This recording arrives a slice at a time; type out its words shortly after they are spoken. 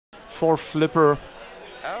for Flipper.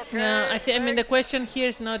 Yeah, I mean the question here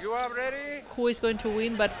is not who is going to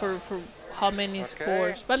win, but for how many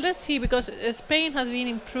scores. But let's see, because Spain has been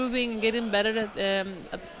improving, getting better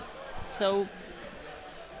so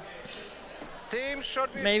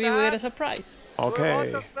maybe we get a surprise.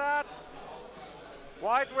 Okay.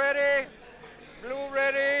 White ready, blue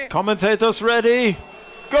ready. Commentators ready.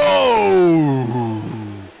 Go!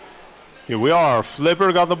 Here we are.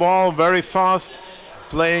 Flipper got the ball very fast,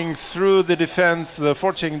 playing through the defense, the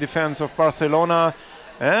forcing defense of Barcelona,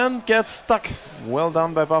 and gets stuck. Well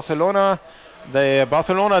done by Barcelona.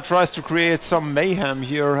 Barcelona tries to create some mayhem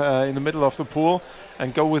here in the middle of the pool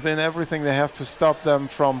and go within everything they have to stop them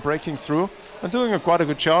from breaking through, and doing quite a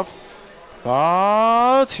good job.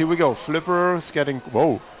 But here we go. Flipper is getting...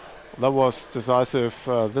 Whoa, that was decisive.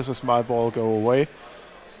 This is my ball, go away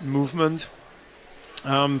movement.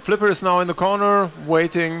 Flipper is now in the corner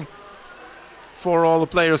waiting for all the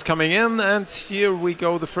players coming in, and here we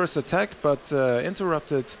go, the first attack, but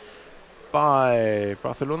interrupted by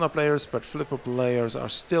Barcelona players, but Flipper players are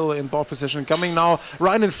still in ball position. Coming now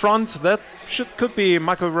right in front, that could be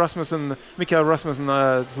Mikael Rasmussen,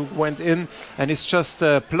 who went in and is just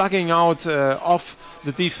plugging out off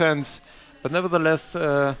the defense, but nevertheless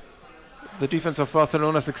the defense of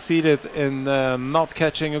Barcelona succeeded in not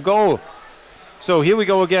catching a goal. So here we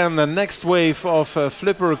go again, the next wave of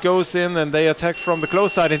Flipper goes in and they attack from the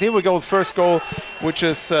close side. And here we go, the first goal, which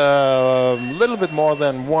is a little bit more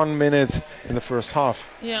than 1 minute in the first half.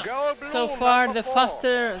 Yeah, so far the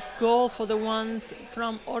fastest goal for the ones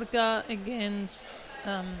from Orca against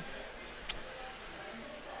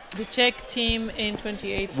the Czech team in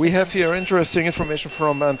 28 seconds. We have here interesting information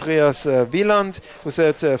from Andreas Wieland, who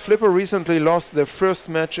said Flipper recently lost their first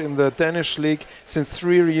match in the Danish league since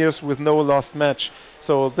 3 years with no lost match.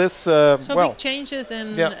 So this, so big changes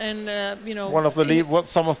and you know, one of the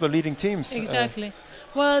some of the leading teams. Exactly.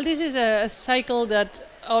 Well, this is a cycle that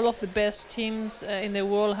all of the best teams in the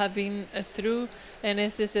world have been through, and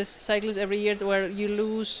this is a cycle every year where you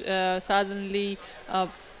lose suddenly.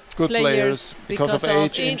 Good players because of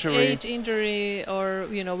age injury or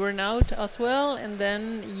burnout as well, and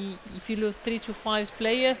then if you lose 3 to 5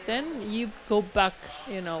 players, then you go back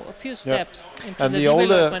a few steps into and the older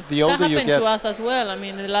development. That happened you get to us as well. I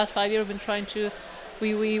mean, in the last 5 years we've been trying to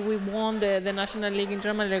we won the National League in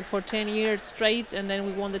Germany like for 10 years straight, and then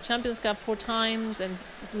we won the Champions Cup 4 times, and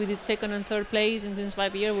we did 2nd and 3rd place, and since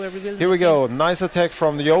 5 years we're rebuilding. Here we go, nice attack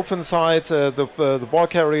from the open side. The ball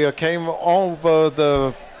carrier came over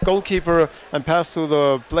the goalkeeper and passed to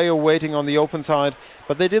the player waiting on the open side,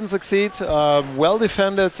 but they didn't succeed. Well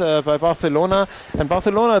defended by Barcelona, and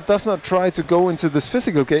Barcelona does not try to go into this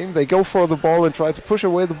physical game. They go for the ball and try to push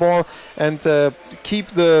away the ball and keep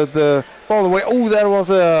the ball away. Oh, that was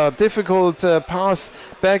a difficult pass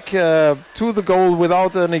back to the goal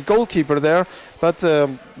without any goalkeeper there, but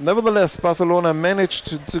nevertheless Barcelona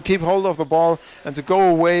managed to keep hold of the ball and to go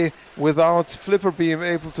away without Flipper being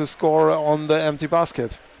able to score on the empty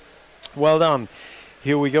basket. Well done.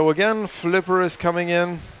 Here we go again. Flipper is coming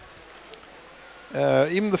in.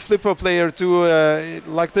 Even the Flipper player do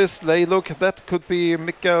like this. They look, that could be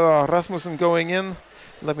Mikael Rasmussen going in.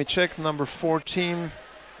 Let me check. Number 14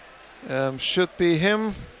 should be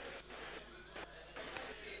him.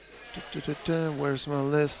 Where's my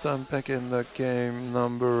list? I'm back in the game.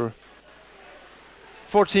 Number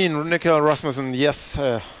 14, Mikael Rasmussen. Yes.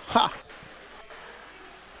 Ha!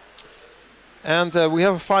 And we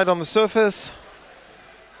have a fight on the surface,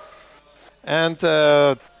 and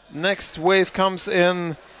next wave comes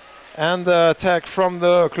in and attack from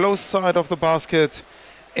the close side of the basket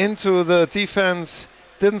into the defense.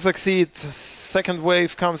 Didn't succeed. Second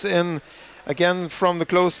wave comes in again from the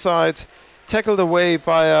close side, tackled away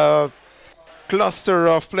by a cluster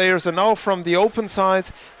of players, and now from the open side,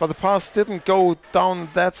 but the pass didn't go down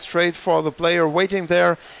that straight for the player waiting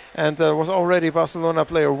there, and there was already a Barcelona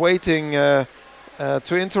player waiting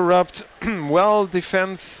to interrupt. Well,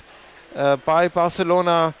 defense by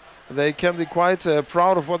Barcelona. They can be quite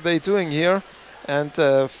proud of what they're doing here, and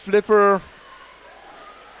Flipper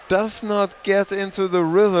does not get into the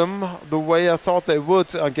rhythm the way I thought they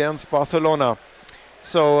would against Barcelona.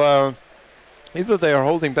 So either they are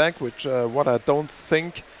holding back, which what I don't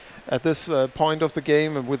think at this point of the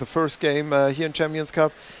game and with the first game here in Champions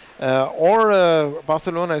Cup, or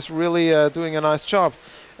Barcelona is really doing a nice job.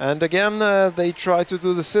 And again, they try to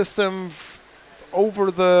do the system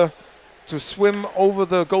to swim over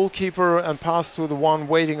the goalkeeper and pass to the one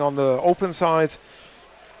waiting on the open side.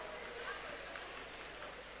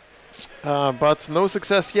 But no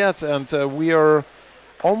success yet, and we are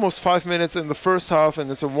almost 5 minutes in the first half,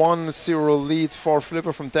 and it's a 1-0 lead for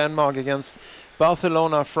Flipper from Denmark against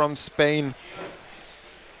Barcelona from Spain.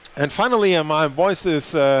 And finally, my voice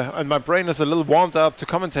is and my brain is a little warmed up to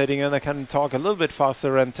commentating, and I can talk a little bit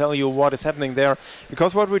faster and tell you what is happening there.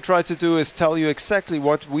 Because what we try to do is tell you exactly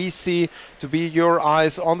what we see to be your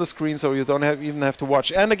eyes on the screen, so you don't even have to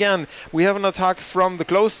watch. And again, we have an attack from the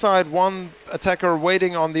close side, one attacker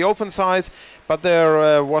waiting on the open side, but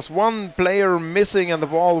there was one player missing, and the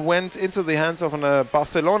ball went into the hands of a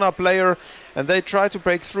Barcelona player, and they tried to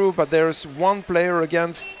break through, but there's one player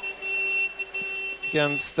against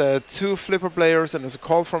two Flipper players, and there's a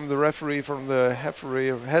call from the referee, from the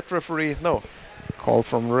head referee. No, call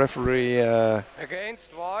from the referee.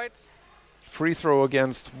 Against White. Free throw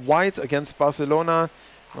against White against Barcelona.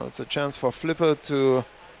 Well, it's a chance for Flipper to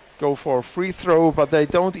go for a free throw, but they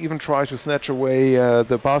don't even try to snatch away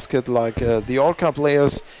the basket like the Orca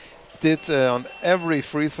players did on every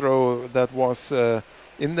free throw that was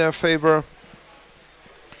in their favor.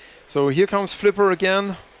 So here comes Flipper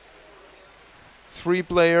again. 3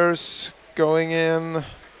 players going in,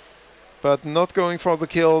 but not going for the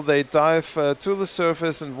kill. They dive to the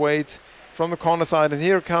surface and wait from the corner side. And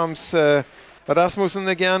here comes Rasmussen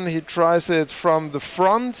again. He tries it from the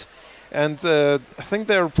front. And I think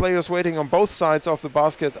there are players waiting on both sides of the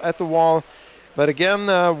basket at the wall. But again,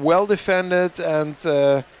 well defended and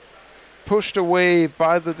pushed away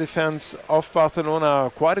by the defense of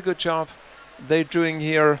Barcelona. Quite a good job they're doing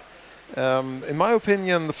here. In my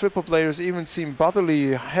opinion, the Flipper players even seem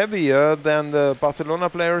bodily heavier than the Barcelona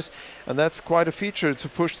players, and that's quite a feature to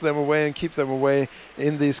push them away and keep them away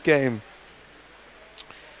in this game.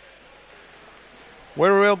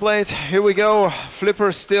 Very well played. Here we go.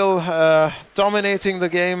 Flipper still dominating the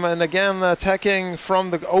game, and again attacking from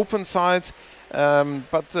the open side,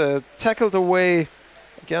 but tackled away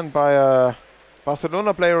again by a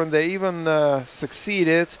Barcelona player, and they even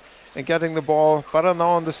succeeded and getting the ball, but are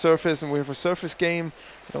now on the surface, and we have a surface game.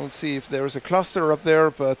 I don't see if there is a cluster up there,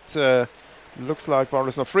 but looks like ball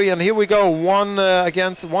is not free. And here we go, one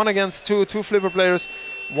against two Flipper players,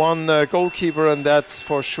 one goalkeeper, and that's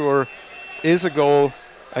for sure is a goal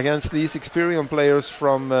against these experienced players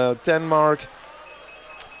from Denmark.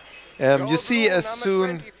 You see as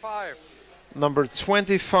soon number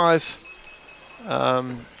 25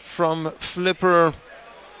 from Flipper,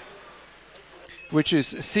 which is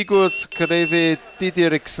Sigurd Greve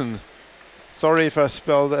Didriksen. Sorry if I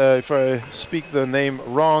speak the name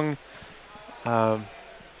wrong,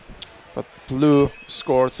 but blue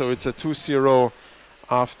scored, so it's a 2-0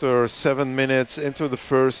 after 7 minutes into the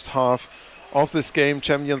first half of this game,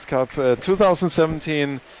 Champions Cup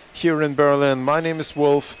 2017 here in Berlin. My name is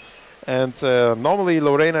Wolf, and normally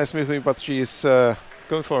Lorena is with me, but she's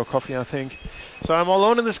going for a coffee, I think. So I'm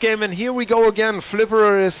alone in this game, and here we go again.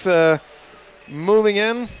 Flipper is moving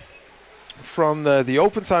in from the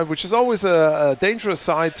open side, which is always a dangerous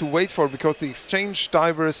side to wait for, because the exchange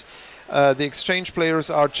divers, the exchange players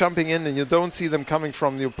are jumping in, and you don't see them coming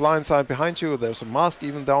from the blind side behind you. There's a mask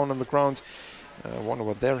even down on the ground. I wonder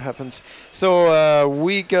what there happens. So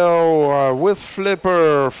we go with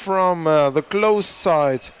Flipper from the close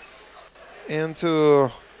side into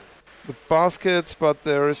the basket, but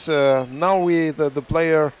there is now the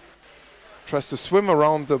player tries to swim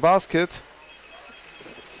around the basket.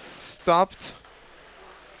 Stopped,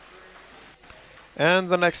 and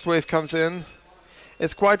the next wave comes in.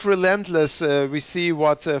 It's quite relentless. We see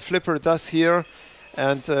what Flipper does here,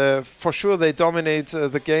 and for sure they dominate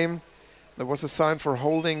the game. There was a sign for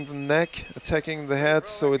holding the neck, attacking the head,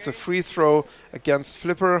 so it's a free throw against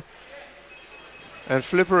Flipper. And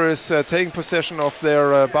Flipper is taking possession of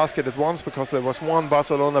their basket at once, because there was one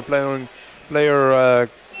Barcelona player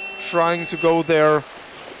trying to go there.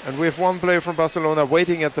 And we have one player from Barcelona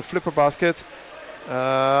waiting at the Flipper basket.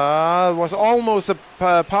 It was almost a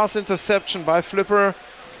pass interception by Flipper.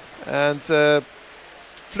 And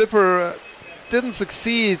Flipper didn't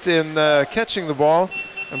succeed in catching the ball.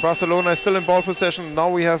 And Barcelona is still in ball possession. Now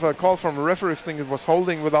we have a call from a referee. I think it was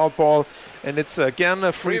holding without ball. And it's again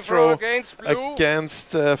a free throw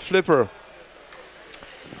against Flipper.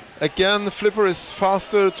 Again, Flipper is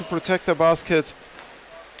faster to protect the basket.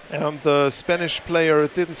 And the Spanish player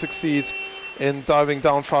didn't succeed in diving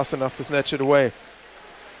down fast enough to snatch it away.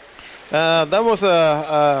 That was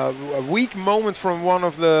a weak moment from one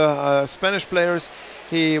of the Spanish players.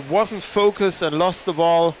 He wasn't focused and lost the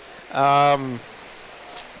ball.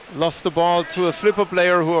 Lost the ball to a Flipper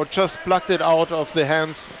player who just plucked it out of the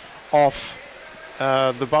hands of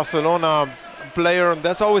the Barcelona player. And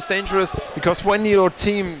that's always dangerous, because when your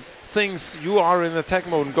team thinks you are in attack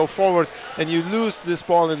mode and go forward, and you lose this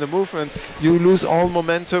ball in the movement, you lose all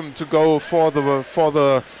momentum to go for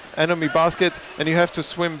the enemy basket, and you have to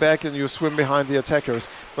swim back and you swim behind the attackers.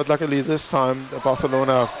 But luckily this time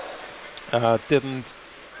Barcelona didn't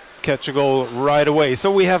catch a goal right away.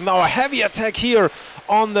 So we have now a heavy attack here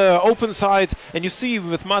on the open side, and you see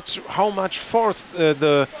with how much force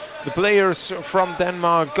the players from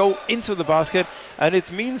Denmark go into the basket, and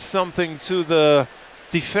it means something to the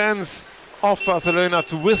defense of Barcelona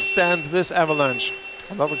to withstand this avalanche.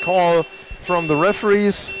 Another call from the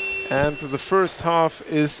referees, and the first half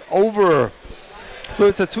is over. So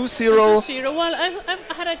it's a 2-0. 2-0. Well, I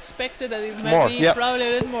had expected that it might More, be yeah. probably a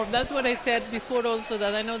little more. That's what I said before also,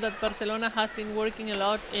 that I know that Barcelona has been working a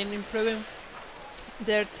lot in improving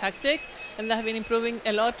their tactic, and they have been improving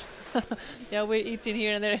a lot. Yeah, we're eating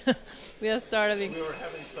here and there. We are starving. We were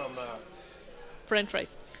having some French fries.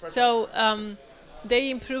 So they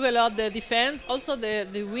improve a lot the defense. Also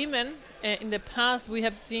the women. In the past, we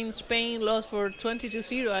have seen Spain lost for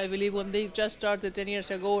 20-0, I believe, when they just started 10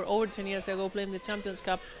 years ago, or over 10 years ago, playing the Champions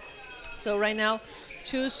Cup. So right now,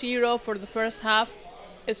 2-0 for the first half.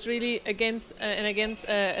 It's really against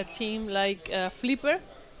a team like Flipper.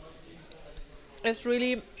 It's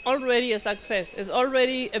really already a success. It's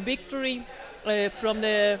already a victory from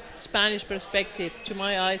the Spanish perspective, to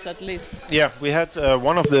my eyes at least. Yeah, we had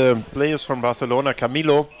one of the players from Barcelona,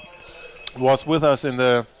 Camilo, was with us in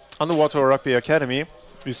the Underwater Rugby Academy.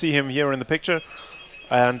 You see him here in the picture,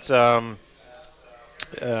 and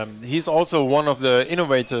he's also one of the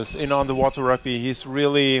innovators in underwater rugby. He's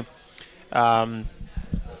really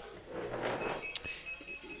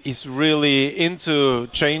into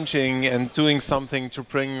changing and doing something to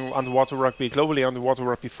bring underwater rugby, globally underwater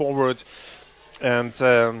rugby, forward.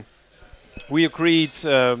 And we agreed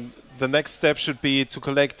the next step should be to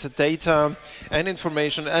collect data and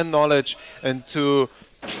information and knowledge, and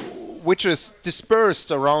which is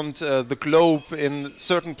dispersed around the globe in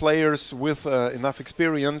certain players with enough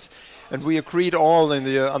experience. And we agreed all in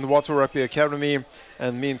the Underwater Rugby Academy,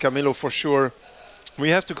 and me and Camilo for sure, we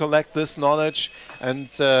have to collect this knowledge and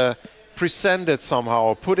present it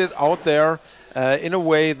somehow, put it out there in a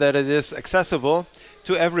way that it is accessible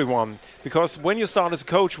to everyone. Because when you start as a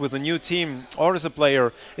coach with a new team or as a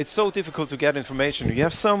player, it's so difficult to get information. You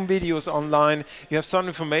have some videos online, you have some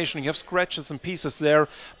information, you have scratches and pieces there,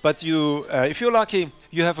 but you, if you're lucky,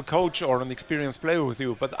 you have a coach or an experienced player with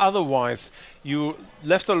you. But otherwise, you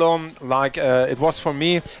left alone, like it was for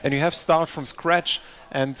me, and you have to start from scratch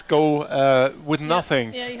and go with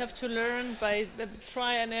nothing. Yeah, you have to learn by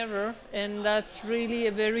try and error, and that's really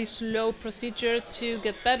a very slow procedure to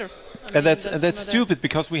get better. And that's stupid,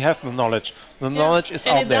 because we have the knowledge. The knowledge is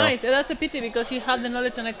out there. Nice. And that's a pity, because you have the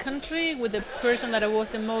knowledge in a country with the person that was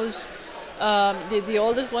the most, the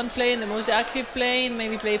oldest one playing, the most active playing,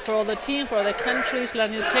 maybe play for other teams, for other countries, learn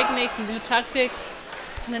new techniques, new tactics.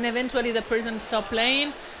 And then eventually the person stopped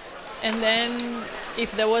playing. And then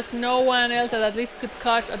if there was no one else that at least could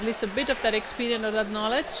catch at least a bit of that experience or that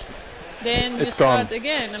knowledge, then you start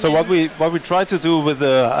again. So what we try to do with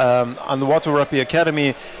the Underwater Rugby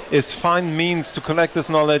Academy is find means to collect this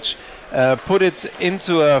knowledge, put it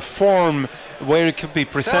into a form where it could be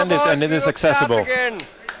presented and it is accessible.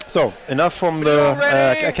 So enough from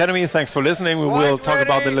the Academy. Thanks for listening. We will talk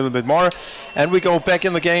about it a little bit more. And we go back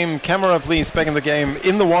in the game. Camera, please, back in the game.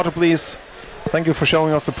 In the water, please. Thank you for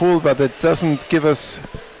showing us the pool, but it doesn't give us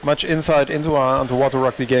much insight into our underwater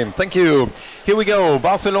rugby game. Thank you. Here we go.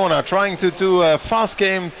 Barcelona trying to do a fast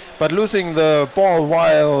game, but losing the ball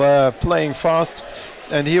while playing fast.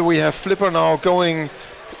 And here we have Flipper now going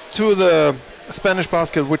to the Spanish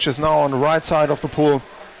basket, which is now on the right side of the pool.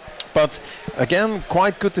 But again,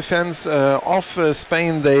 quite good defense of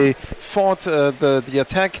Spain. They fought the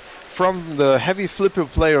attack from the heavy Flipper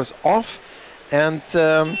players off, and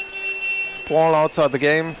ball outside the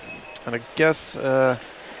game. And I guess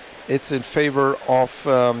it's in favor of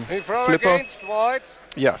Flipper.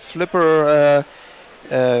 Yeah, Flipper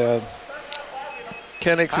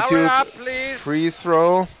can execute free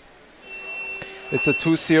throw. It's a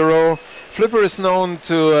 2-0. Flipper is known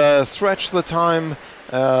to stretch the time.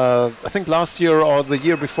 I think last year or the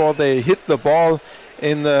year before they hit the ball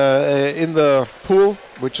in the pool,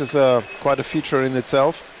 which is quite a feature in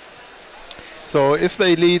itself. So if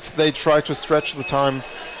they lead, they try to stretch the time.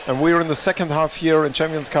 And we're in the second half here in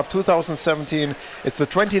Champions Cup 2017. It's the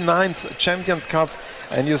 29th Champions Cup.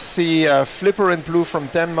 And you see Flipper in blue from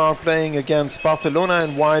Denmark playing against Barcelona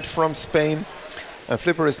in white from Spain. And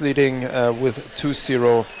Flipper is leading with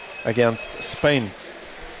 2-0 against Spain.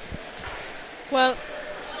 Well,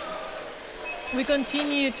 we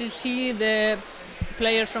continue to see the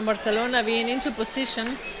players from Barcelona being into position.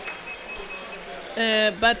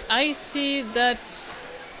 But I see that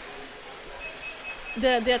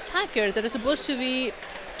the attackers that are supposed to be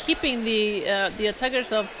keeping the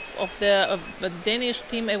attackers of the Danish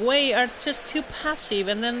team away are just too passive,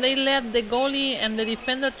 and then they let the goalie and the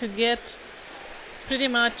defender to get pretty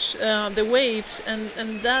much the waves,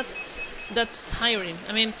 and that's tiring.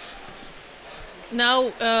 I mean, now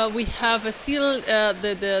we have still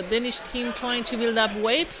the Danish team trying to build up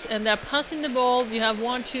waves, and they're passing the ball. You have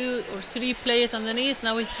 1, 2, or 3 players underneath.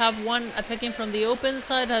 Now we have one attacking from the open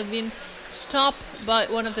side, has been stopped by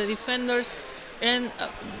one of the defenders, and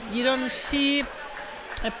you don't see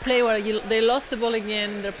a play where they lost the ball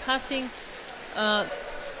again. They're passing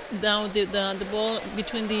down the ball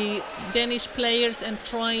between the Danish players and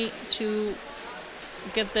trying to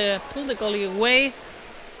pull the goalie away.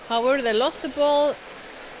 However, they lost the ball.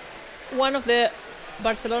 One of the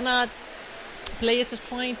Barcelona players is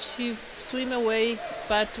trying to swim away,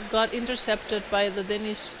 but got intercepted by the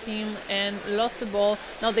Danish team and lost the ball.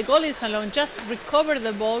 Now the goalie is alone, just recovered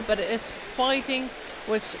the ball, but is fighting,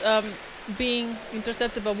 was being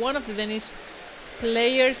intercepted by one of the Danish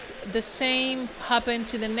players. The same happened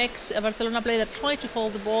to the next Barcelona player that tried to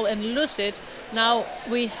hold the ball and lose it. Now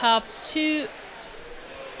we have 2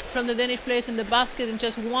 from the Danish players in the basket and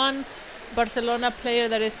just 1 Barcelona player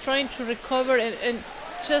that is trying to recover, and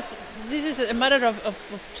just this is a matter of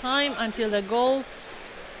time until the goal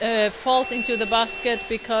falls into the basket,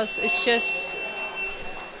 because it's just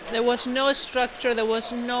there was no structure, there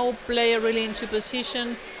was no player really into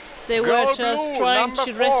position. They were just trying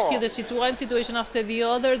to rescue the one situation after the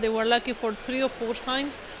other. They were lucky for 3 or 4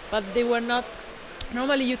 times, but they were not.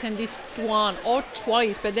 Normally you can do 1 or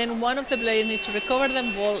twice, but then one of the players needs to recover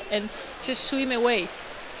the ball and just swim away.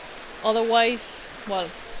 Otherwise, well,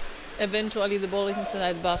 eventually the ball is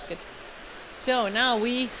inside the basket. So now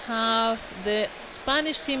we have the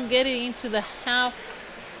Spanish team getting into the half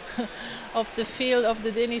of the field of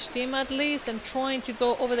the Danish team at least, and trying to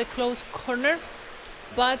go over the close corner.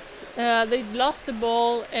 But they lost the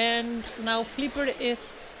ball, and now Flipper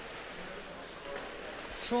is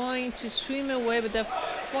trying to swim away, but they're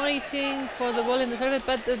fighting for the ball in the surface.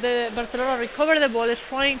 But the Barcelona recovered the ball, is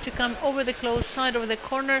trying to come over the close side, over the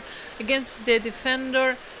corner against the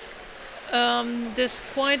defender. There's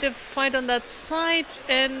quite a fight on that side,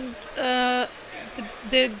 and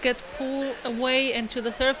they get pulled away into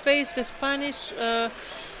the surface. The Spanish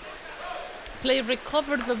player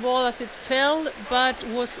recovered the ball as it fell, but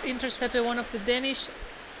was intercepted one of the Danish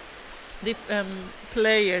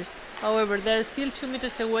players. However, they're still 2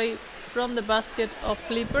 meters away from the basket of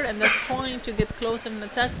Flipper, and they're trying to get close and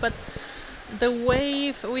attack. But the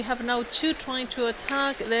wave, we have now 2 trying to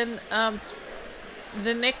attack. Then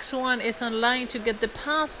the next one is on line to get the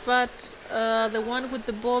pass, but the one with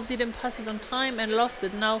the ball didn't pass it on time and lost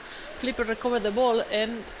it. Now Flipper recovered the ball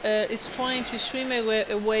and is trying to swim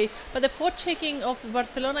away. But the forechecking of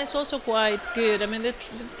Barcelona is also quite good. I mean,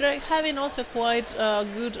 they're having also quite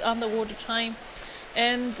good underwater time,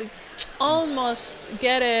 and almost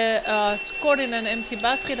get a score in an empty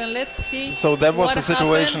basket. And let's see. So that was the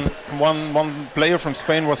situation. One player from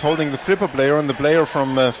Spain was holding the Flipper player, and the player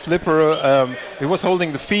from Flipper he was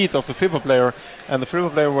holding the feet of the Flipper player, and the Flipper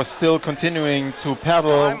player was still continuing to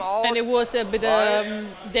paddle. And it was a bit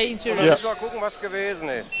dangerous.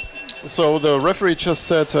 Yeah. So the referee just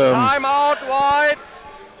said time out, white.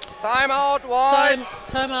 Time out, white.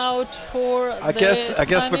 Time out for I guess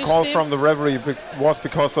the call team. from the referee was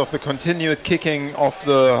because of the continued kicking of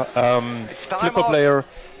the Flipper player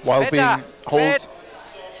while being held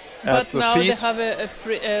at the now feet. they have a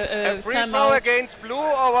free throw timeout against blue,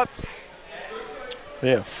 or what?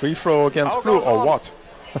 Yeah, free throw against blue, or what?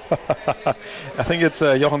 I think it's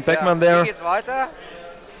Jochen Beckmann there.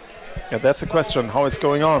 Yeah, that's a question, how it's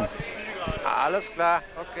going on. Alles klar,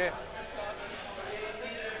 okay.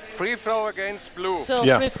 Free throw against blue. So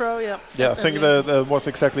Yeah. free throw, yeah. Yeah, I think that was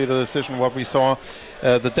exactly the decision what we saw.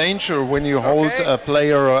 The danger when you hold a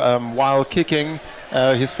player while kicking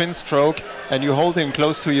his fin stroke and you hold him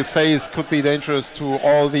close to your face could be dangerous to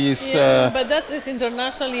all these. But that is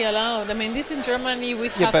internationally allowed. I mean, this in Germany we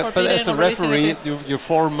have but as a referee, your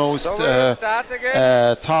foremost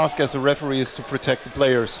task as a referee is to protect the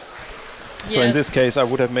players. So in this case, I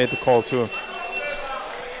would have made the call too.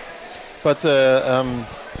 But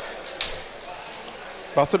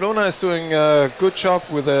Barcelona is doing a good job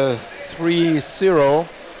with a 3-0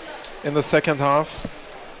 in the second half.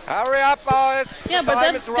 Hurry up, boys! Yeah, but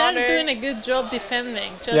they're doing a good job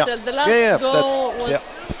defending. Just the last goal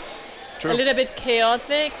was a little bit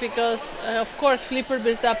chaotic because, of course, Flipper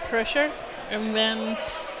builds up pressure, and then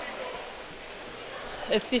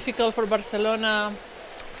it's difficult for Barcelona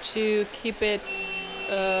to keep it,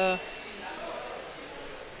 to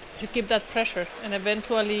keep that pressure, and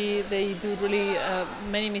eventually they do really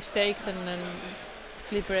many mistakes and then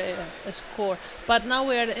flip a score. But now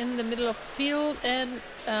we are in the middle of the field, and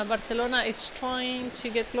Barcelona is trying to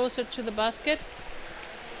get closer to the basket.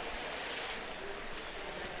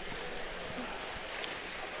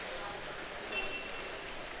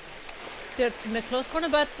 They're in the close corner,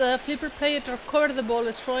 but the flipper player to recover the ball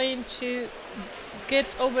is trying to get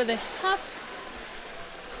over the half,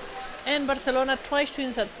 and Barcelona tries to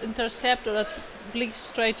intercept, or at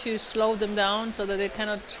least try to slow them down so that they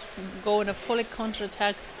cannot go in a fully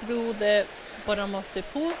counter-attack through the bottom of the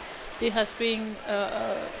pool. This has been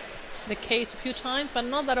the case a few times, but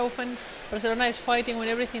not that often. Barcelona is fighting with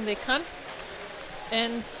everything they can,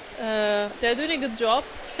 and they're doing a good job.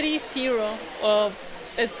 3-0.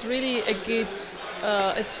 It's really a good,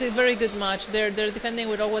 it's a very good match. They're defending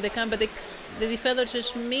with all what they can, but the defenders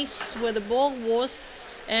just miss where the ball was,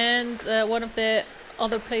 and one of the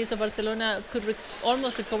other players of Barcelona could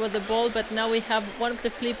almost recover the ball, but now we have one of the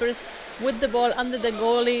flippers with the ball under the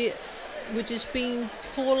goalie, which is being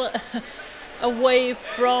pulled away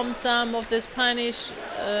from some of the Spanish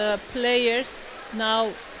players.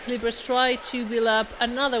 Now flippers try to build up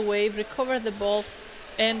another wave, recover the ball,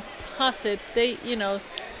 and pass it. They,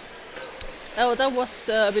 that was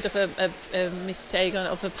a bit of a mistake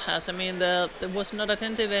of a pass. I mean, it was not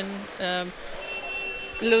attentive and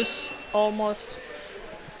loose almost.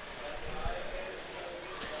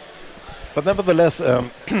 But nevertheless, I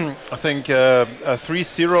think a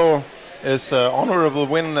 3-0 is an honorable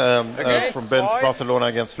win from Ben's Barcelona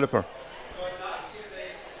against Flipper.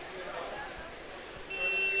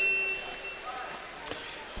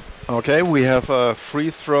 Okay, we have a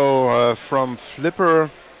free throw from Flipper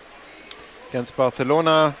against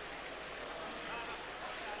Barcelona.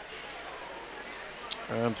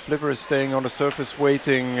 And Flipper is staying on the surface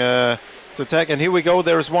waiting to attack. And here we go,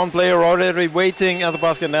 there's one player already waiting at the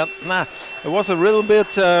basket net. It was a little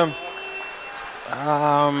bit, how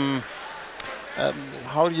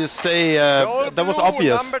do you say, that was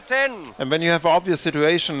obvious. And when you have an obvious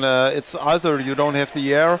situation, it's either you don't have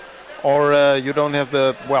the air, or you don't have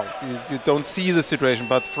the, well, you don't see the situation.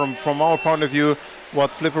 But from our point of view, what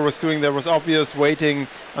Flipper was doing there was obvious, waiting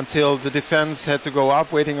until the defense had to go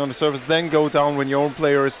up, waiting on the surface, then go down when your own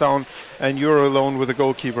player is down and you're alone with the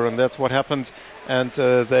goalkeeper. And that's what happened, and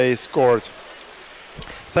they scored.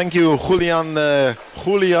 Thank you, Julian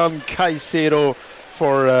Caicedo,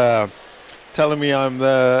 for telling me I'm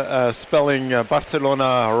spelling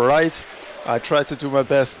Barcelona right. I try to do my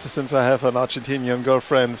best, since I have an Argentinian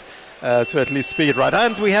girlfriend, to at least speak it right.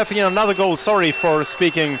 And we have here another goal. Sorry for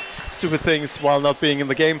speaking stupid things while not being in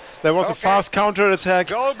the game. There was a fast counter-attack,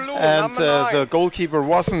 and the goalkeeper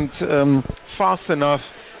wasn't fast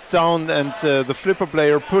enough down, and the Flipper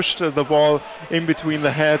player pushed the ball in between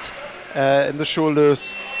the head and the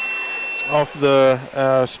shoulders of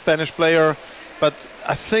the Spanish player. But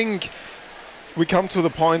I think we come to the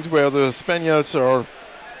point where the Spaniards are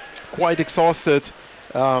quite exhausted,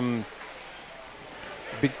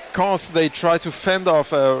 because they try to fend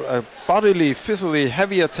off a bodily, physically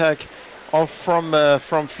heavy attack from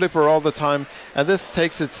Flipper all the time, and this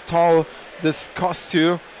takes its toll. This costs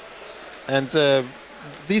you, and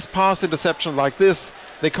these pass interceptions like this,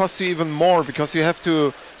 they cost you even more, because you have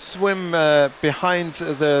to swim behind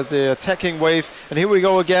the attacking wave. And here we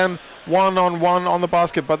go again, one-on-one on the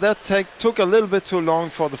basket, but that took a little bit too long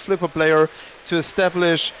for the Flipper player to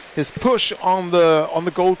establish his push on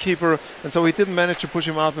the goalkeeper, and so he didn't manage to push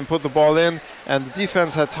him up and put the ball in, and the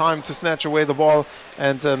defense had time to snatch away the ball.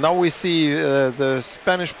 And now we see the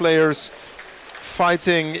Spanish players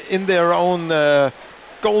fighting in their own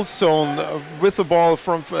goal zone with the ball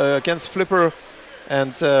from against Flipper,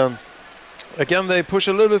 and again they push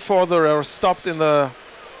a little bit further, are stopped in the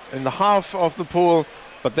half of the pool,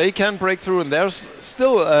 but they can break through, and there's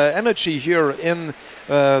still energy here in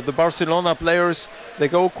the Barcelona players. They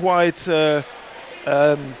go quite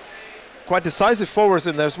decisive forwards,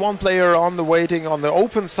 and there's one player on the waiting on the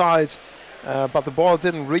open side, but the ball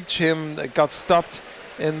didn't reach him. It got stopped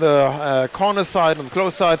in the corner side, on the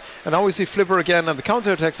close side, and now we see Flipper again, and the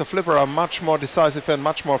counterattacks of Flipper are much more decisive and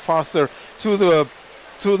much more faster to the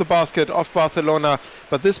basket of Barcelona.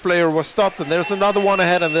 But this player was stopped, and there's another one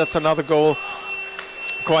ahead, and that's another goal.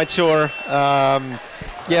 Quite sure.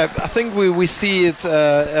 Yeah, I think we see it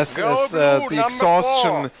as the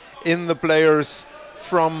exhaustion in the players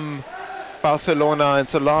from Barcelona.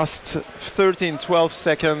 It's the last 13-12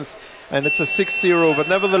 seconds, and it's a 6-0, but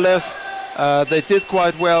nevertheless they did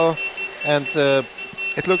quite well, and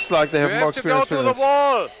It looks like they have more experience. You have to go to the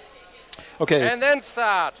wall. Okay. And then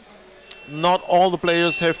start. Not all the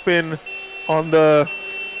players have been on the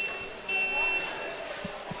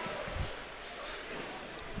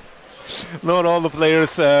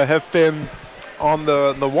have been on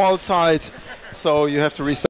the wall side, so you have to restart.